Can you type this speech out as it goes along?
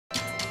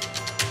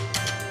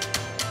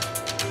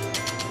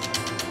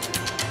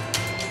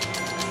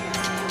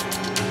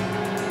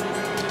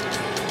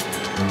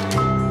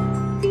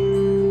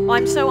Well,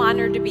 I'm so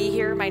honored to be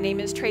here. My name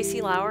is Tracy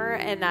Lauer,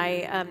 and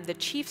I am the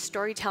Chief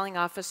Storytelling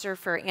Officer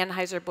for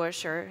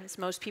Anheuser-Busch, or as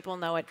most people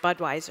know it,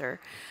 Budweiser.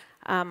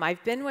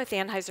 I've been with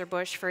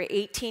Anheuser-Busch for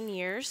 18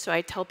 years, so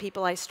I tell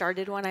people I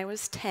started when I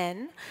was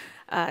 10,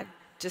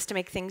 just to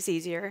make things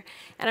easier.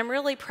 And I'm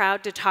really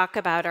proud to talk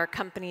about our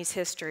company's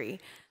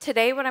history.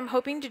 Today, what I'm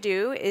hoping to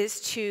do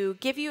is to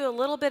give you a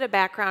little bit of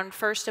background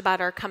first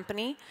about our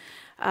company.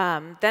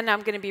 Then I'm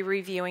going to be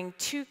reviewing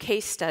two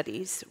case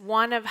studies,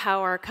 one of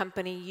how our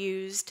company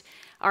used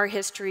our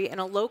history in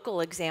a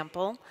local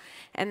example,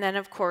 and then,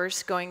 of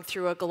course, going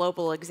through a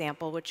global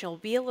example, which you'll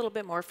be a little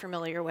bit more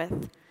familiar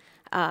with.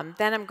 Then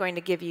I'm going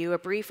to give you a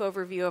brief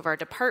overview of our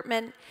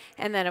department,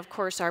 and then, of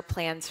course, our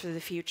plans for the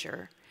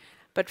future.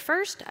 But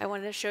first, I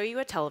wanted to show you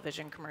a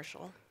television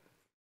commercial.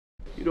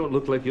 You don't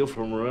look like you're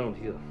from around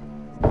here.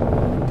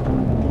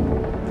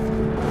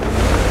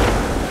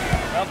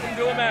 Welcome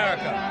to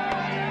America.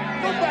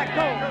 Go back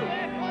home!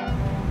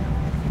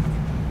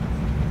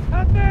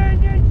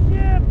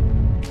 Companionship!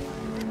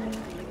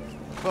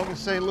 Welcome to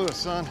St. Louis,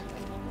 son.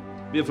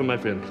 Beer for my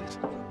friend, please.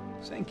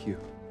 Thank you.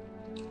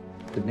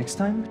 But next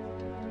time,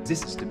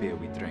 this is the beer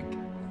we drink.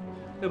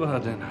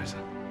 Eberhard Anheuser.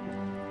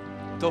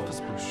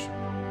 Anheuser-Busch.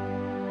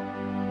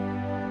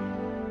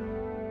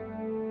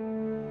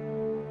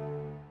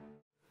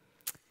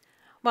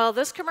 Well,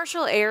 this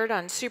commercial aired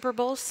on Super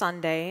Bowl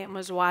Sunday and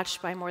was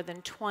watched by more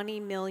than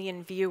 20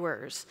 million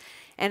viewers,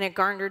 and it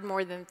garnered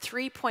more than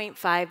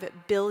 3.5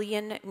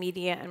 billion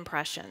media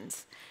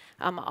impressions.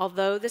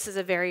 Although this is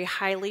a very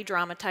highly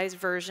dramatized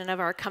version of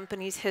our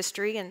company's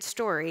history and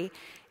story,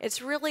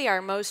 it's really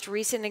our most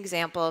recent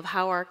example of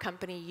how our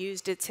company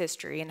used its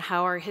history and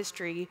how our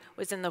history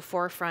was in the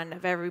forefront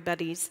of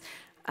everybody's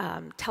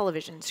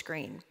television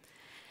screen.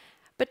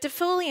 But to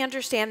fully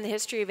understand the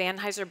history of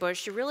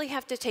Anheuser-Busch, you really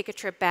have to take a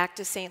trip back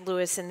to St.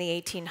 Louis in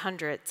the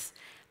 1800s.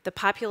 The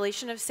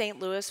population of St.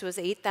 Louis was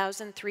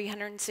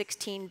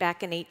 8,316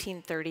 back in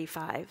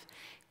 1835.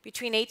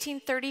 Between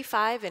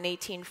 1835 and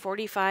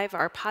 1845,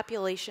 our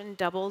population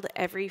doubled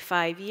every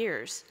 5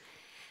 years.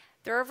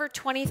 There are over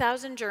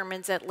 20,000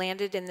 Germans that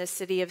landed in the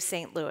city of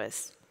St.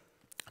 Louis.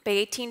 By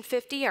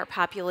 1850, our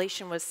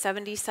population was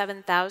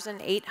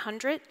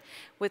 77,800,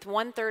 with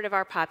 1/3 of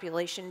our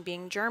population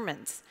being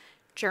Germans.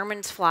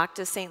 Germans flocked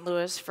to St.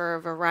 Louis for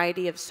a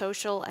variety of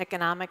social,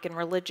 economic, and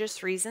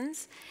religious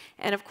reasons.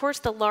 And of course,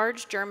 the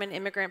large German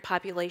immigrant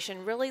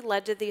population really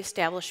led to the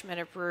establishment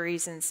of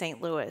breweries in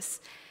St. Louis.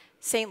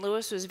 St.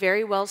 Louis was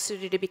very well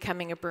suited to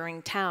becoming a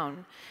brewing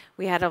town.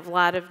 We had a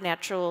lot of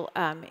natural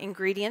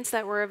ingredients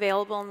that were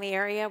available in the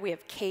area. We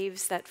have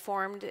caves that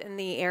formed in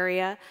the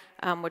area,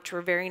 which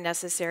were very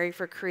necessary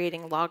for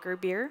creating lager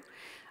beer.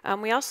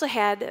 We also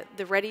had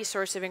the ready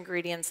source of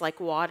ingredients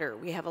like water.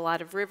 We have a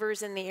lot of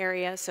rivers in the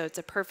area, so it's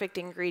a perfect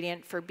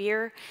ingredient for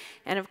beer.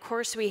 And of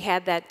course, we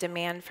had that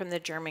demand from the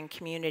German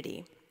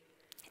community.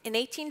 In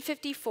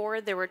 1854,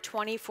 there were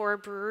 24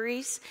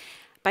 breweries.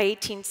 By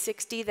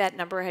 1860, that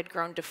number had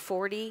grown to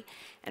 40.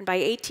 And by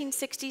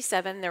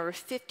 1867, there were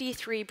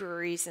 53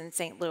 breweries in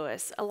St.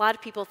 Louis. A lot of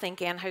people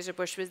think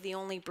Anheuser-Busch was the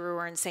only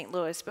brewer in St.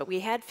 Louis, but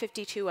we had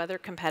 52 other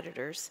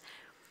competitors.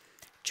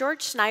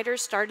 George Snyder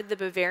started the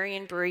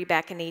Bavarian Brewery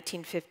back in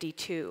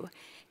 1852.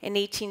 In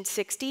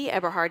 1860,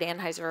 Eberhard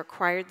Anheuser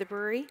acquired the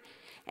brewery.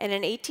 And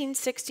in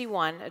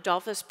 1861,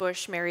 Adolphus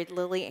Busch married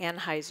Lily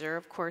Anheuser,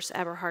 of course,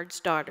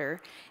 Eberhard's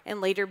daughter, and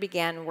later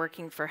began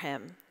working for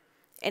him.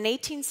 In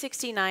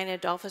 1869,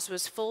 Adolphus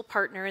was full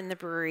partner in the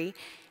brewery,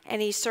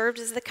 and he served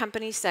as the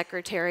company's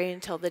secretary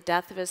until the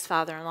death of his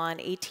father-in-law in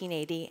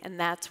 1880, and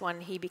that's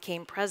when he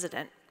became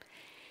president.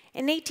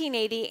 In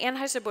 1880,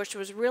 Anheuser-Busch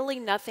was really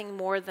nothing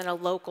more than a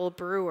local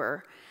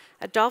brewer.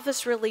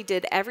 Adolphus really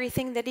did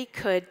everything that he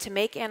could to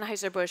make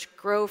Anheuser-Busch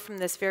grow from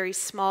this very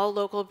small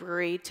local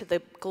brewery to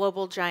the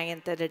global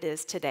giant that it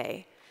is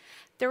today.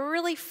 There were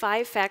really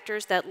 5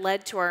 factors that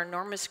led to our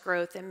enormous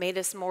growth and made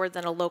us more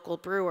than a local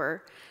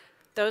brewer.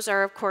 Those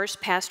are, of course,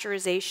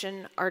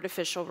 pasteurization,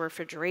 artificial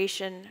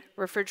refrigeration,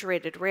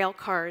 refrigerated rail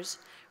cars,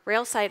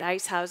 railside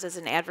ice houses,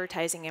 and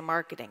advertising and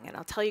marketing. And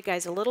I'll tell you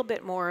guys a little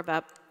bit more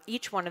about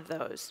each one of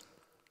those.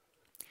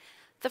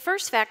 The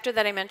first factor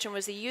that I mentioned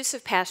was the use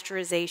of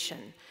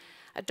pasteurization.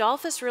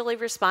 Adolphus really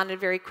responded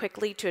very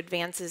quickly to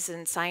advances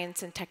in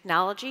science and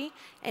technology,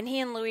 and he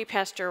and Louis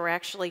Pasteur were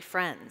actually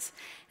friends.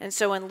 And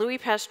so when Louis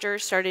Pasteur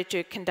started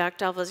to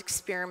conduct all those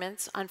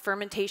experiments on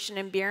fermentation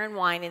in beer and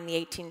wine in the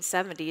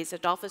 1870s,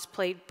 Adolphus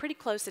paid pretty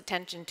close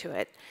attention to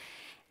it.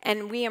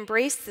 And we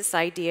embraced this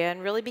idea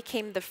and really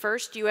became the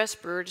first US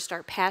brewer to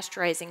start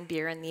pasteurizing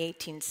beer in the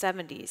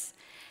 1870s.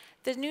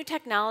 The new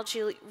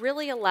technology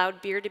really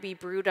allowed beer to be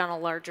brewed on a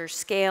larger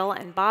scale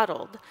and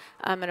bottled,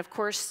 and of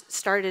course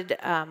started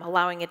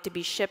allowing it to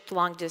be shipped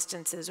long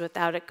distances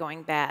without it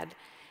going bad.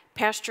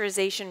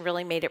 Pasteurization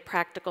really made it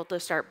practical to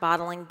start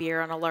bottling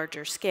beer on a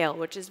larger scale,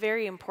 which is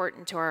very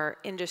important to our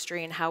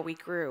industry and how we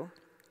grew.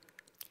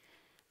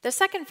 The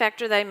second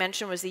factor that I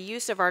mentioned was the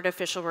use of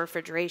artificial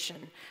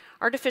refrigeration.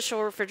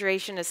 Artificial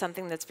refrigeration is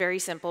something that's very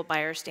simple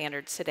by our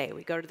standards today.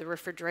 We go to the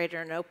refrigerator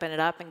and open it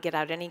up and get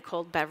out any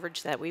cold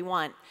beverage that we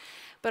want.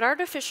 But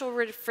artificial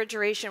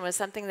refrigeration was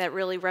something that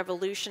really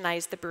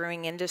revolutionized the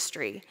brewing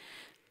industry.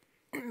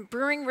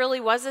 Brewing really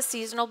was a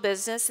seasonal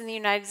business in the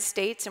United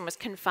States and was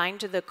confined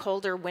to the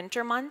colder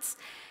winter months,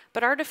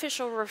 but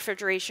artificial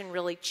refrigeration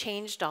really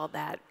changed all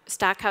that.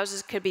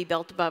 Stockhouses could be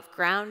built above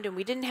ground, and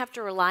we didn't have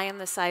to rely on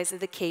the size of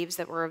the caves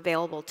that were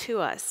available to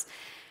us.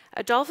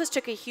 Adolphus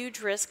took a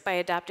huge risk by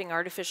adopting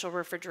artificial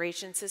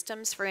refrigeration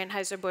systems for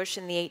Anheuser-Busch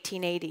in the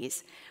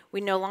 1880s. We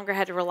no longer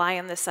had to rely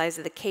on the size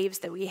of the caves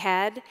that we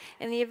had,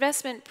 and the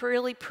investment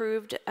really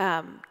proved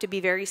to be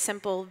very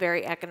simple,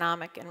 very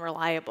economic, and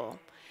reliable.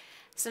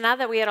 So now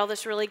that we had all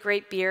this really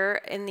great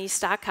beer in these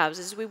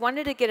stockhouses, we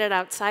wanted to get it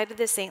outside of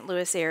the St.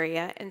 Louis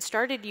area and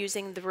started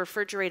using the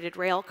refrigerated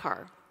rail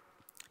car.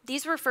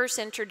 These were first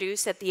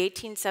introduced at the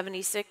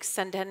 1876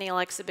 Centennial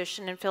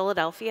Exhibition in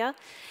Philadelphia,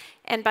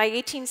 and by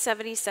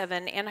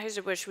 1877,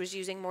 Anheuser-Busch was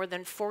using more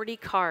than 40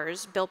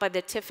 cars built by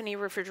the Tiffany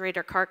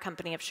Refrigerator Car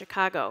Company of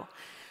Chicago.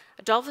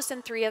 Adolphus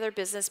and 3 other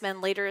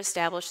businessmen later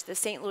established the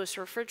St. Louis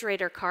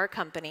Refrigerator Car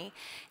Company,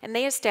 and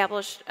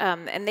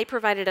they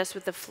provided us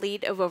with a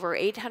fleet of over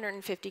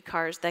 850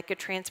 cars that could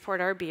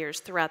transport our beers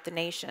throughout the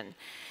nation,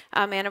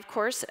 and of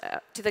course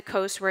to the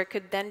coast where it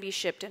could then be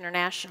shipped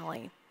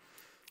internationally.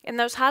 In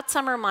those hot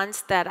summer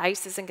months, that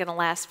ice isn't going to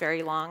last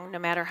very long, no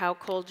matter how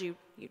cold you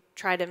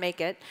try to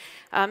make it.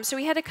 So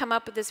we had to come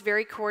up with this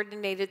very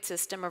coordinated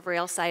system of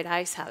rail-side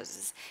ice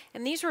houses.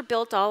 And these were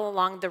built all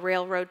along the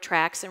railroad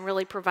tracks and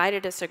really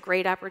provided us a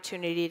great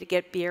opportunity to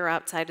get beer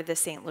outside of the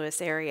St. Louis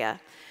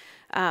area.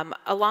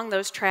 Along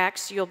those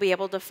tracks, you'll be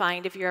able to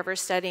find, if you're ever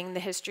studying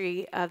the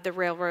history of the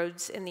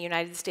railroads in the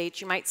United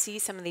States, you might see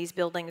some of these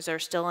buildings are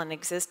still in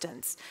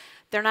existence.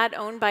 They're not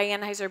owned by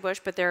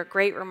Anheuser-Busch, but they're a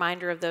great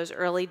reminder of those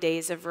early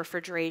days of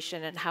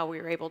refrigeration and how we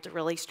were able to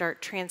really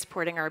start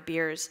transporting our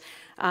beers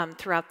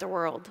throughout the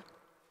world.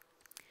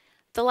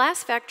 The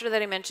last factor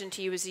that I mentioned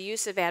to you is the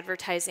use of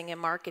advertising and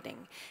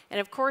marketing.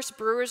 And of course,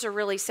 brewers are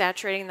really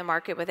saturating the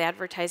market with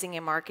advertising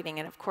and marketing,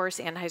 and of course,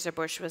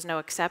 Anheuser-Busch was no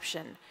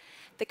exception.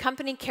 The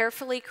company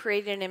carefully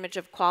created an image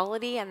of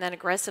quality and then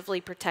aggressively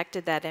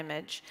protected that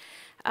image.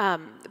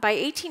 By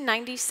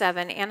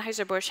 1897,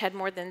 Anheuser-Busch had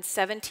more than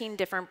 17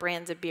 different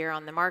brands of beer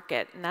on the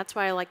market, and that's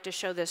why I like to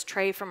show this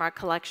tray from our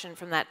collection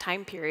from that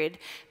time period,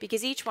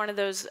 because each one of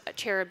those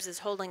cherubs is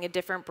holding a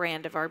different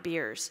brand of our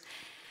beers.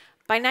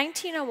 By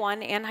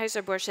 1901,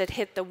 Anheuser-Busch had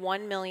hit the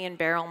 1 million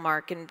barrel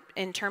mark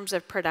in terms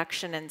of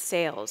production and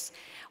sales.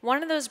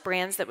 One of those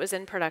brands that was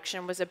in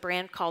production was a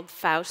brand called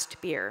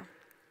Faust beer.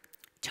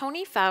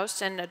 Tony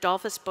Faust and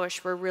Adolphus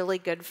Busch were really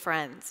good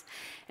friends,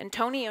 and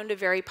Tony owned a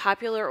very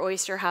popular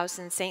oyster house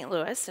in St.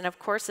 Louis, and of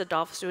course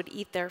Adolphus would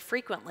eat there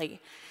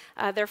frequently.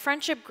 Their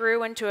friendship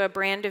grew into a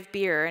brand of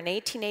beer. In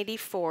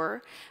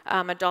 1884,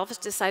 Adolphus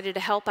decided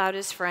to help out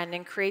his friend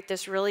and create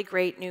this really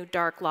great new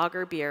dark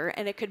lager beer,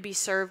 and it could be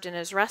served in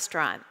his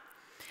restaurant.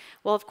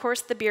 Well, of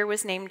course, the beer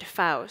was named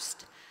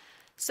Faust.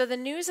 So the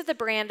news of the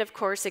brand, of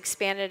course,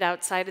 expanded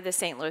outside of the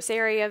St. Louis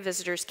area.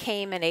 Visitors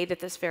came and ate at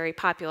this very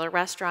popular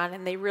restaurant,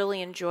 and they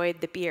really enjoyed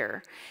the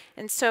beer.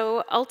 And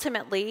so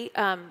ultimately,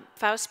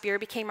 Faust beer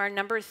became our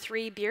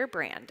 #3 beer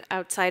brand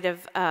outside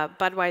of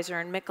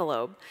Budweiser and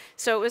Michelob.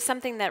 So it was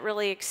something that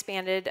really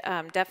expanded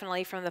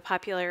definitely from the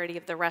popularity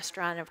of the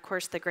restaurant and, of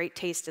course, the great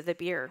taste of the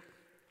beer.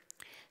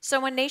 So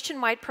when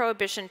nationwide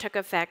prohibition took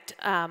effect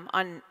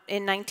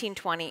in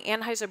 1920,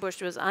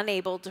 Anheuser-Busch was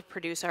unable to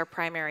produce our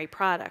primary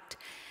product.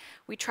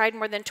 We tried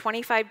more than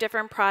 25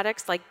 different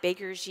products like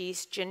baker's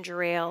yeast,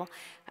 ginger ale,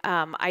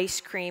 ice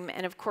cream,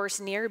 and of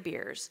course near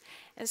beers.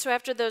 And so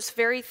after those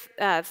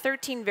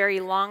 13 very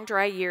long,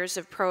 dry years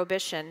of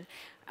prohibition,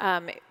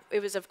 it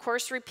was of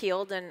course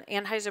repealed and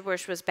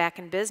Anheuser-Busch was back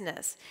in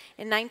business.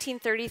 In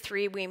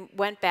 1933, we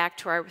went back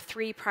to our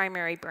 3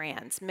 primary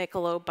brands,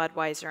 Michelob,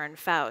 Budweiser, and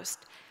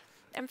Faust.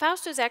 And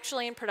Faust was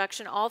actually in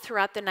production all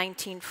throughout the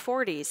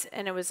 1940s,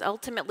 and it was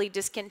ultimately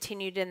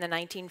discontinued in the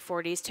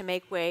 1940s to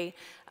make way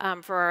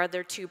for our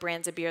other 2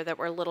 brands of beer that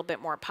were a little bit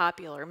more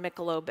popular,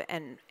 Michelob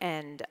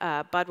and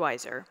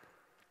Budweiser.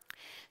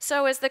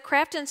 So as the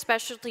craft and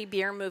specialty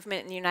beer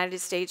movement in the United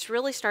States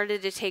really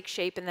started to take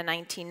shape in the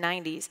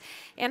 1990s,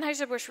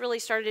 Anheuser-Busch really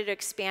started to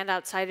expand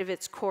outside of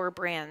its core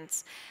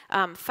brands.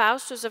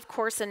 Faust was, of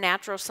course, a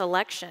natural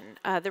selection.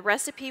 The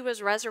recipe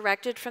was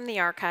resurrected from the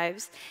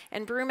archives,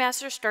 and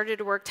brewmasters started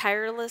to work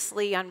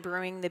tirelessly on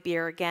brewing the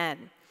beer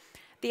again.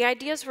 The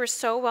ideas were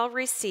so well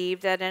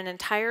received that an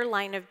entire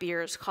line of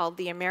beers called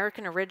the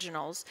American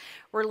Originals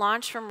were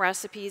launched from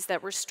recipes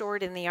that were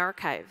stored in the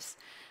archives.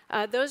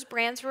 Those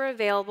brands were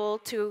available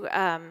to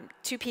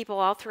people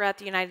all throughout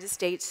the United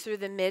States through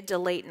the mid to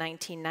late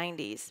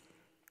 1990s.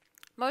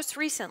 Most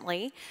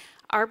recently,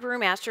 our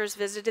brewmasters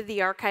visited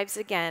the archives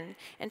again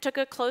and took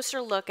a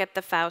closer look at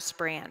the Faust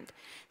brand.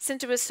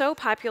 Since it was so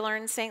popular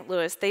in St.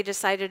 Louis, they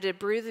decided to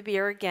brew the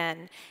beer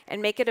again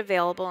and make it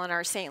available in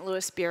our St.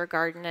 Louis Beer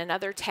Garden and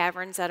other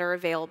taverns that are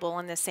available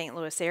in the St.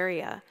 Louis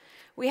area.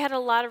 We had a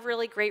lot of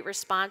really great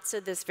response to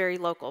this very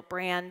local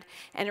brand,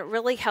 and it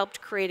really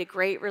helped create a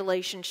great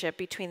relationship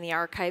between the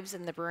archives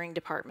and the brewing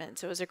department.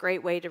 So it was a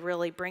great way to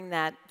really bring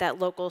that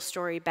local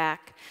story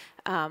back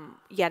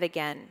yet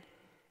again.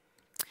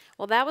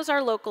 Well, that was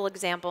our local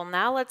example.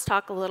 Now let's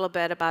talk a little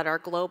bit about our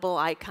global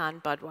icon,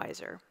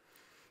 Budweiser.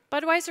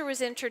 Budweiser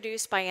was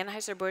introduced by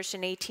Anheuser-Busch in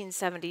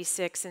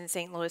 1876 in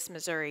St. Louis,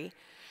 Missouri.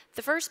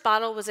 The first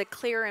bottle was a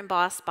clear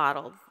embossed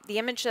bottle. The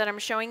image that I'm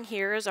showing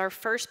here is our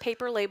first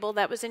paper label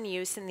that was in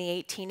use in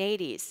the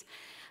 1880s.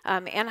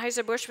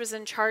 Anheuser-Busch was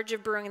in charge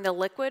of brewing the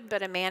liquid,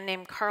 but a man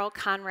named Carl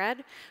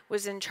Conrad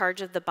was in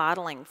charge of the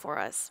bottling for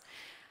us.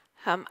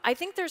 I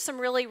think there's some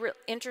really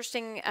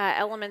interesting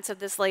elements of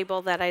this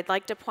label that I'd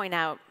like to point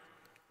out.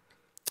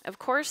 Of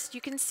course,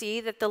 you can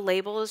see that the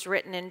label is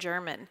written in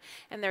German,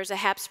 and there's a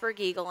Habsburg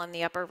eagle in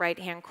the upper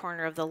right-hand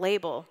corner of the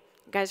label.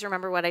 You guys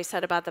remember what I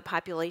said about the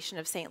population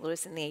of St.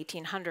 Louis in the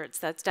 1800s.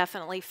 That's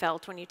definitely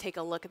felt when you take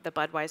a look at the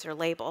Budweiser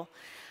label.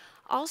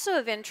 Also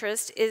of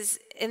interest is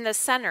in the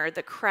center,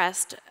 the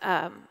crest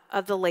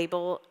of the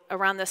label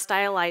around the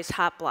stylized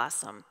hop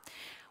blossom.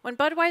 When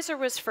Budweiser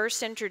was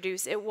first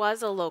introduced, it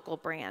was a local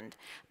brand,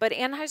 but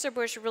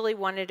Anheuser-Busch really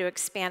wanted to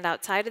expand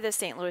outside of the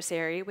St. Louis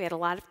area. We had a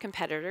lot of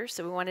competitors,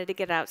 so we wanted to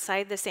get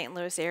outside the St.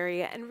 Louis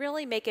area and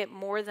really make it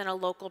more than a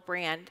local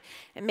brand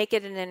and make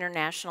it an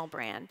international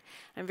brand.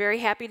 I'm very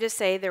happy to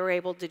say they were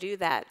able to do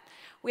that.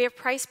 We have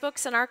price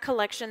books in our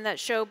collection that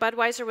show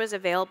Budweiser was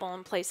available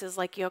in places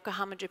like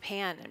Yokohama,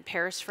 Japan, and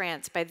Paris,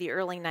 France by the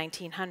early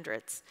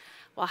 1900s.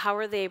 Well, how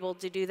were they able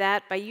to do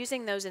that? By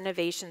using those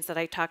innovations that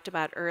I talked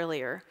about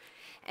earlier.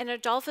 And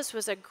Adolphus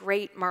was a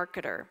great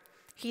marketer.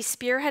 He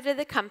spearheaded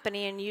the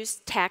company and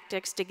used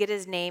tactics to get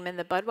his name and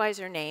the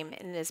Budweiser name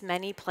in as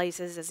many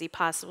places as he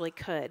possibly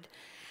could.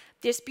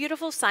 This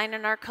beautiful sign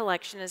in our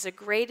collection is a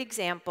great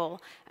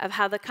example of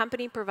how the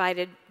company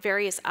provided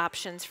various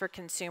options for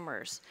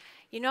consumers.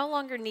 You no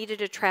longer needed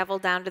to travel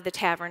down to the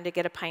tavern to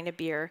get a pint of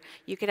beer.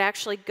 You could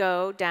actually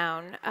go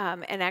down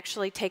and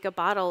actually take a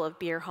bottle of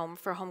beer home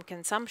for home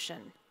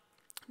consumption.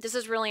 This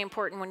is really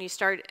important when you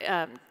start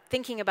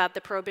thinking about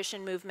the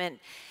Prohibition movement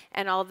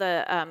and all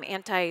the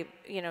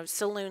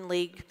anti-saloon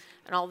league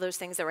and all those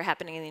things that were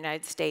happening in the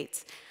United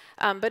States.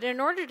 But in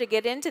order to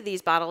get into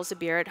these bottles of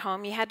beer at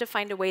home, you had to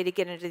find a way to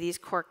get into these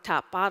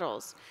cork-top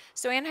bottles.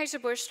 So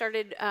Anheuser-Busch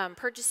started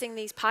purchasing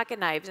these pocket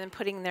knives and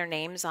putting their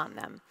names on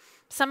them.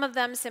 Some of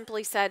them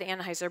simply said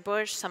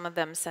Anheuser-Busch, some of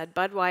them said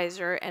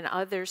Budweiser, and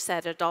others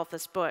said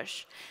Adolphus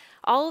Busch.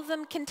 All of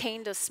them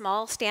contained a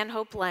small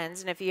Stanhope lens,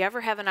 and if you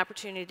ever have an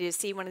opportunity to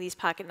see one of these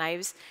pocket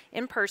knives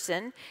in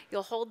person,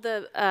 you'll hold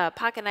the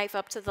pocket knife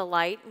up to the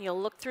light, and you'll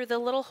look through the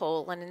little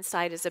hole, and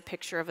inside is a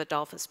picture of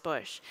Adolphus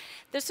Busch.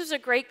 This was a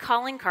great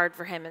calling card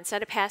for him.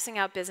 Instead of passing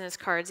out business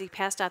cards, he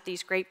passed out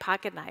these great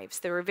pocket knives.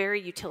 They were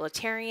very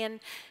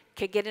utilitarian,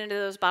 could get into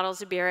those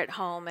bottles of beer at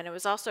home, and it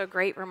was also a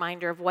great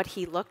reminder of what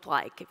he looked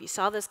like. If you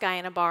saw this guy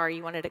in a bar,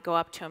 you wanted to go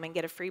up to him and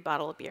get a free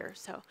bottle of beer,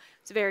 so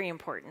it's very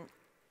important.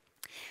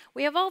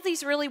 We have all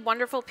these really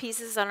wonderful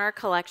pieces in our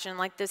collection,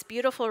 like this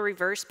beautiful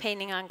reverse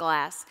painting on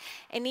glass,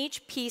 and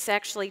each piece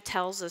actually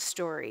tells a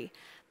story.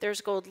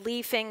 There's gold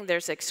leafing,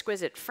 there's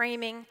exquisite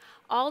framing,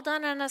 all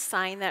done on a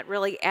sign that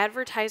really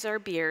advertise our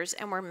beers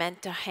and were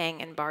meant to hang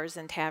in bars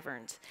and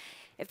taverns.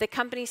 If the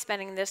company's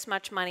spending this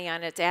much money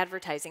on its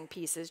advertising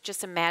pieces,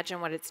 just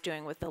imagine what it's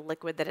doing with the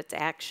liquid that it's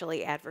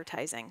actually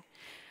advertising.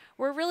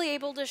 We're really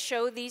able to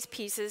show these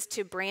pieces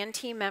to brand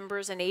team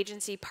members and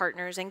agency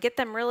partners and get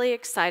them really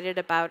excited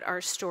about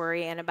our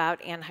story and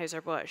about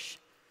Anheuser-Busch.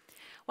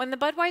 When the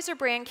Budweiser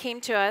brand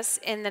came to us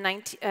in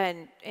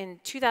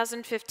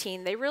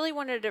 2015, they really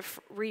wanted to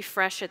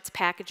refresh its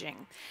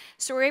packaging.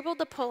 So we're able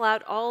to pull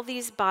out all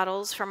these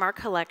bottles from our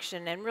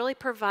collection and really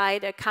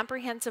provide a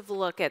comprehensive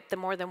look at the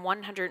more than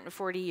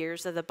 140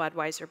 years of the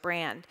Budweiser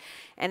brand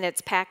and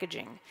its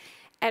packaging.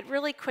 At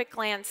really quick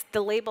glance, the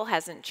label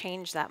hasn't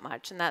changed that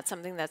much, and that's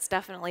something that's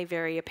definitely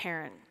very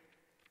apparent.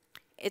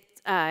 It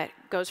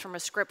goes from a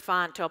script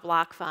font to a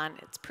block font.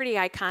 It's pretty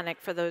iconic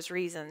for those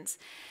reasons.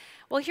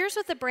 Well, here's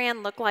what the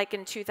brand looked like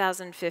in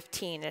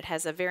 2015. It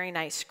has a very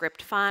nice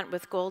script font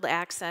with gold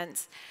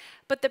accents,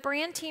 but the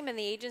brand team and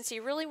the agency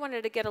really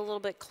wanted to get a little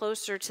bit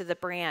closer to the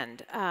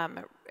brand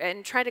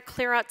and try to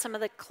clear out some of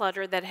the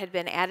clutter that had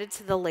been added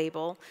to the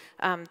label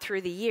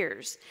through the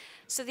years.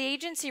 So the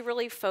agency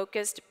really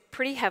focused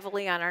pretty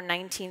heavily on our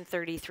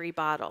 1933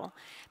 bottle.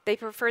 They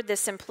preferred the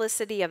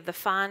simplicity of the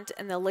font,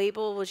 and the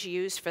label was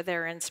used for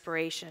their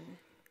inspiration.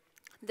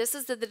 This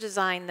is the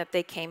design that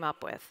they came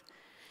up with.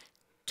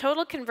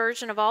 Total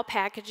conversion of all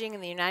packaging in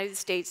the United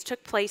States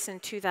took place in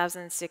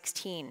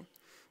 2016.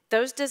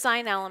 Those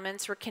design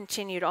elements were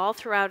continued all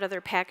throughout other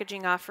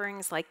packaging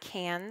offerings like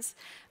cans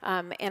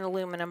and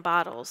aluminum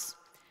bottles.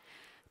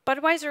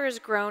 Budweiser has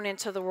grown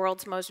into the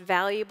world's most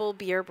valuable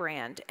beer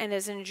brand and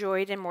is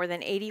enjoyed in more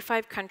than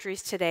 85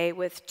 countries today,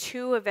 with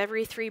 2 of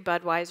every 3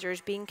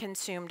 Budweisers being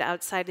consumed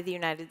outside of the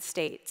United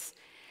States.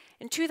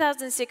 In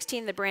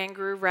 2016, the brand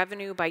grew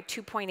revenue by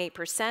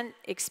 2.8%,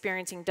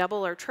 experiencing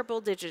double or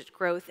triple-digit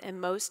growth in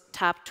most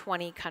top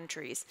 20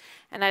 countries.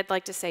 And I'd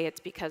like to say it's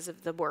because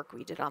of the work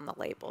we did on the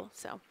label.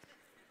 So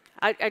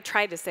I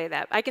tried to say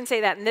that. I can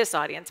say that in this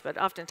audience, but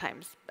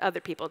oftentimes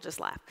other people just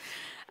laugh.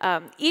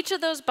 Each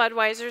of those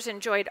Budweisers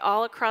enjoyed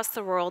all across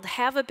the world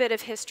have a bit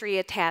of history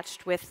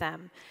attached with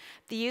them.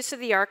 The use of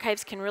the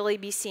archives can really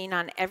be seen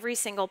on every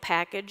single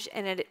package,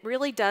 and it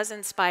really does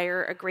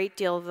inspire a great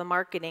deal of the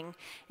marketing,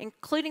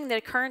 including the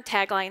current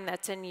tagline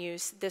that's in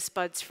use, "This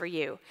Bud's for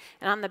you."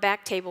 And on the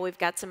back table, we've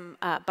got some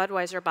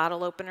Budweiser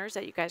bottle openers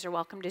that you guys are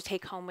welcome to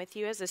take home with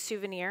you as a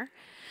souvenir.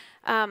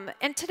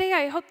 And today,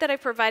 I hope that I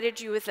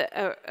provided you with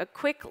a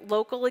quick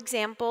local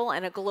example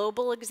and a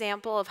global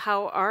example of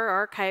how our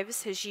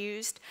archives is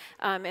used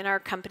in our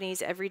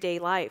company's everyday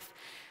life.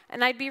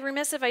 And I'd be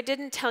remiss if I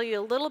didn't tell you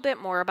a little bit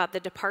more about the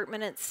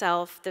department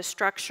itself, the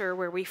structure,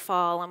 where we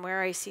fall, and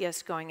where I see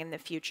us going in the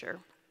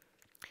future.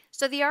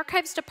 So the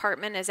archives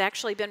department has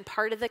actually been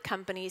part of the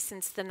company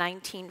since the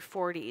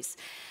 1940s.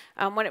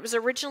 When it was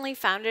originally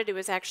founded, it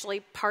was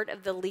actually part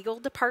of the legal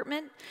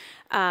department,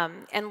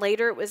 and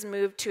later it was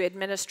moved to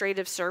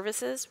administrative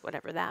services,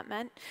 whatever that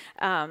meant,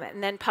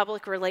 and then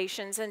public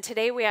relations, and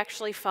today we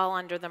actually fall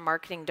under the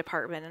marketing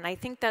department, and I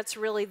think that's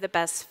really the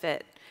best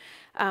fit.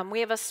 We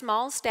have a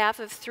small staff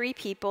of 3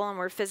 people, and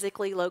we're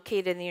physically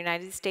located in the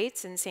United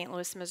States in St.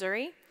 Louis,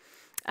 Missouri.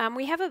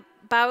 We have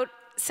about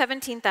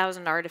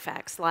 17,000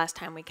 artifacts last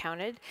time we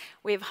counted.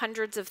 We have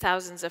hundreds of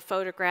thousands of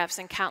photographs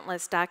and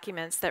countless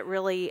documents that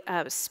really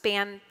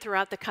span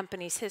throughout the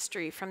company's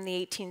history from the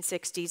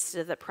 1860s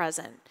to the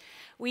present.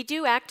 We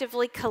do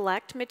actively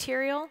collect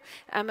material,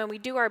 and we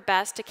do our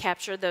best to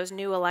capture those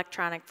new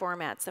electronic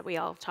formats that we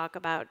all talk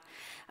about.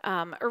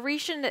 A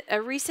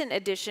recent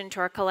addition to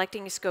our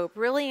collecting scope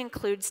really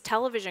includes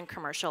television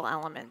commercial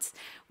elements,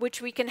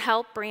 which we can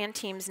help brand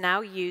teams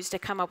now use to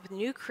come up with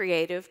new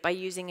creative by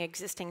using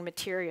existing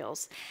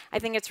materials. I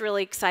think it's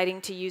really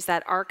exciting to use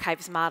that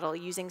archives model,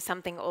 using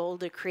something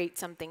old to create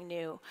something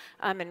new,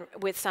 and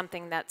with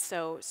something that's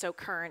so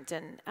current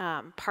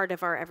and part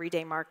of our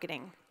everyday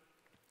marketing.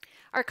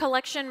 Our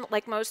collection,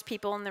 like most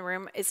people in the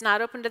room, is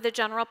not open to the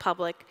general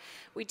public.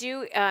 We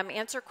do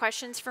answer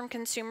questions from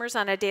consumers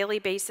on a daily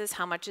basis.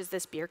 How much is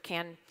this beer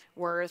can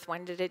worth?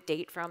 When did it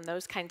date from?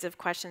 Those kinds of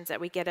questions that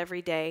we get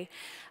every day.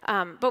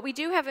 But we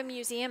do have a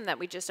museum that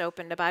we just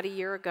opened about a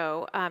year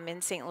ago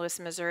in St. Louis,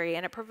 Missouri,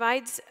 and it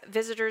provides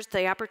visitors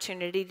the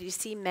opportunity to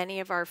see many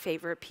of our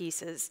favorite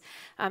pieces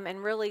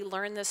and really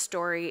learn the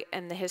story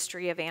and the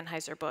history of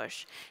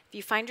Anheuser-Busch. If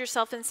you find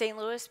yourself in St.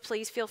 Louis,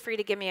 please feel free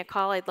to give me a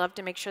call. I'd love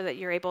to make sure that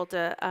you're able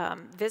to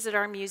visit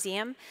our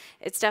museum.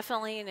 It's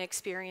definitely an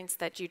experience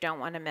that you don't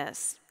want to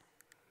miss.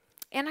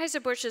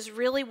 Anheuser-Busch is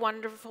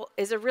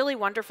a really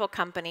wonderful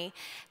company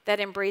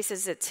that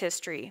embraces its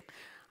history.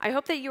 I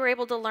hope that you were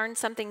able to learn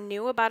something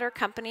new about our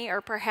company,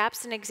 or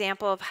perhaps an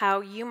example of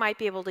how you might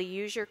be able to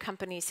use your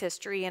company's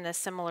history in a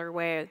similar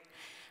way.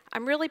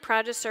 I'm really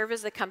proud to serve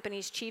as the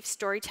company's Chief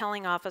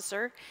Storytelling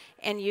Officer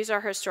and use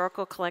our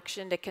historical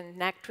collection to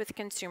connect with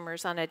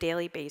consumers on a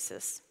daily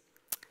basis.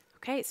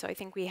 Okay, so I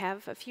think we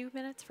have a few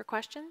minutes for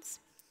questions.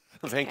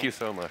 Thank you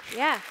so much.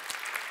 Yeah.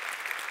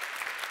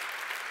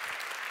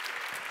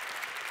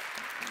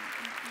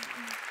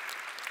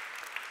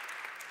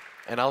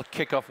 And I'll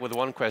kick off with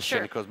one question,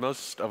 Sure. because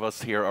most of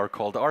us here are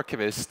called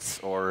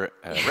archivists or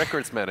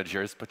records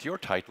managers, but your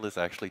title is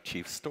actually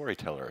Chief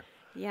Storyteller.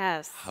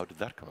 Yes. How did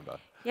that come about?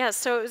 Yeah,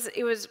 so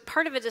it was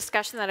part of a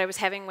discussion that I was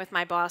having with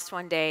my boss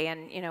one day,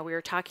 and we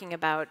were talking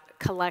about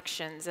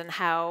collections and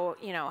how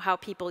how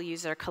people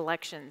use their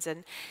collections,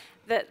 and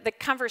the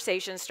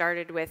conversation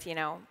started with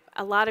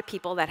a lot of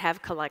people that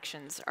have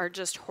collections are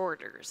just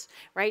hoarders,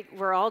 right?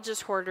 We're all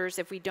just hoarders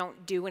if we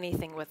don't do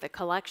anything with the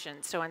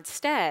collection. So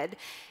instead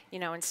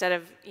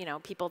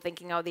of people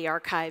thinking, oh, the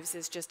archives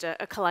is just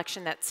a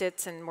collection that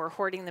sits and we're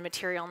hoarding the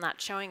material,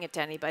 not showing it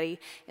to anybody,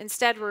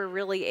 instead we're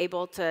really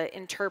able to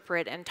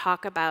interpret and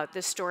talk about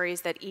the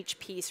stories that each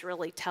piece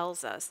really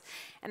tells us.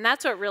 And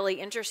that's what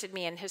really interested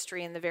me in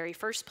history in the very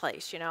first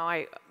place.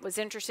 I was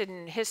interested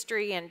in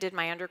history and did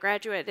my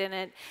undergraduate in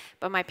it,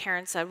 but my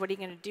parents said, what are you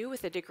going to do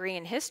with a degree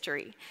in history?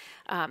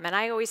 And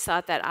I always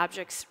thought that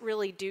objects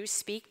really do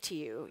speak to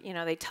you.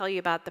 They tell you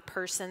about the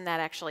person that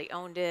actually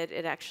owned it.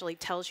 It actually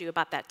tells you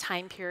about that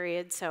time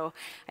period. So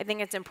I think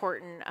it's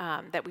important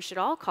that we should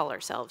all call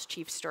ourselves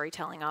Chief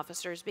Storytelling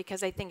Officers,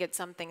 because I think it's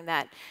something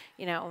that,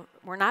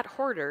 we're not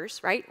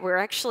hoarders, right? We're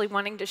actually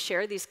wanting to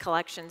share these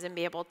collections and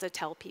be able to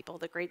tell people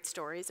the great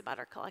stories about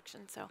our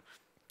collection. So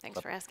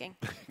thanks for asking.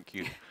 Thank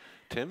you.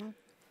 Tim?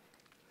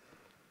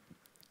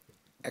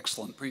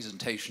 Excellent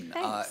presentation.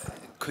 Thanks.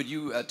 Could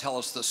you tell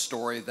us the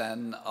story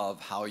then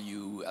of how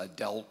you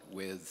dealt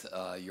with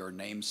your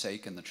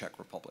namesake in the Czech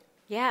Republic?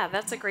 Yeah,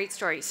 that's a great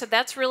story. So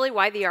that's really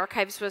why the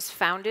Archives was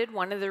founded.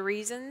 One of the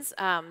reasons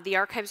the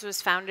Archives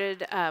was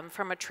founded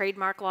from a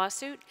trademark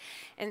lawsuit.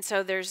 And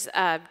so there's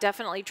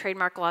definitely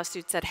trademark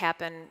lawsuits that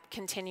happen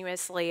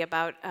continuously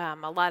about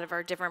a lot of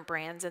our different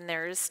brands. And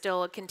there is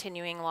still a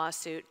continuing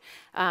lawsuit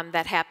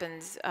that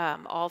happens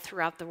all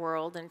throughout the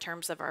world in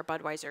terms of our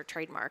Budweiser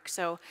trademark.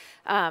 So,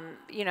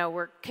 you know,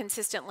 we're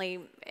consistently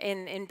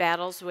in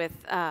battles with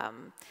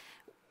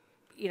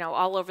you know,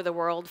 all over the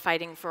world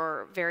fighting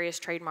for various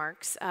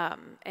trademarks,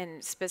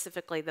 and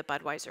specifically the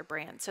Budweiser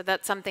brand. So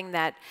that's something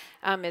that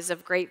is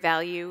of great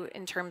value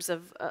in terms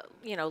of,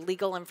 you know,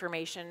 legal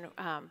information,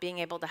 being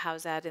able to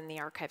house that in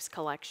the Archives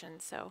collection.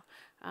 So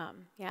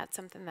yeah, it's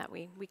something that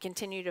we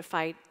continue to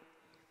fight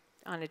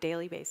on a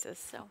daily basis.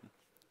 So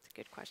it's a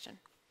good question.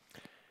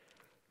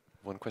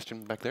 One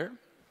question back there.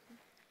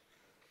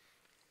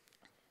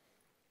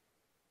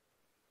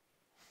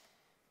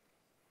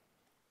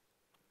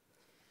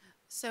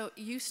 So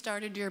you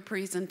started your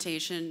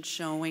presentation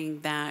showing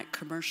that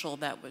commercial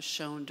that was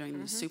shown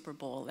during the Super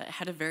Bowl that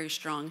had a very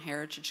strong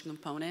heritage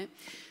component.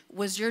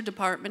 Was your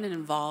department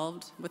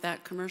involved with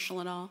that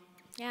commercial at all?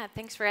 Yeah,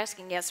 thanks for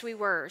asking. Yes, we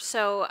were.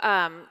 So,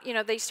 you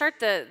know, they start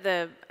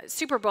the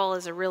Super Bowl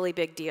is a really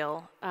big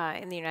deal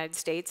in the United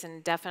States,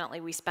 and definitely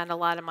we spend a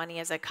lot of money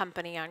as a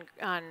company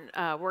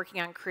on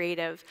working on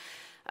creative.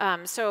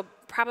 So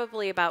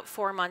probably about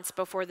 4 months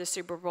before the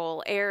Super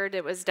Bowl aired,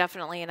 it was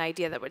definitely an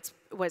idea that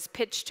was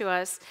pitched to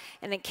us,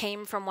 and it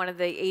came from one of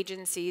the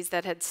agencies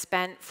that had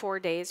spent 4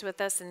 days with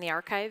us in the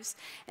Archives,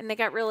 and they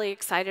got really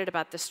excited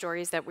about the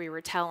stories that we were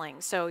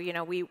telling. So, you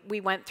know,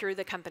 we went through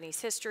the company's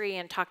history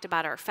and talked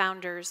about our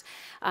founders,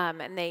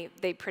 and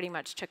they pretty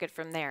much took it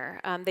from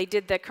there. They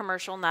did the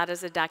commercial not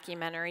as a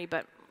documentary,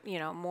 but you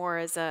know, more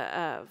as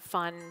a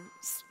fun,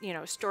 you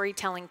know,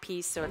 storytelling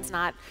piece. So it's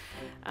not,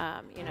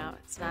 you know,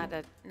 it's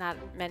not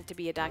meant to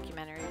be a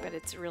documentary, but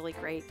it's a really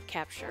great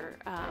capture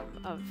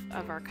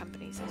of our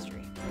company's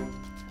history.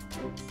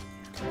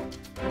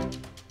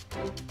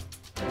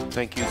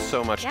 Thank you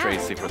so much, Yeah,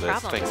 Tracy, for no this.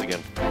 problem. Thanks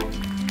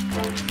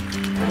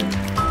again.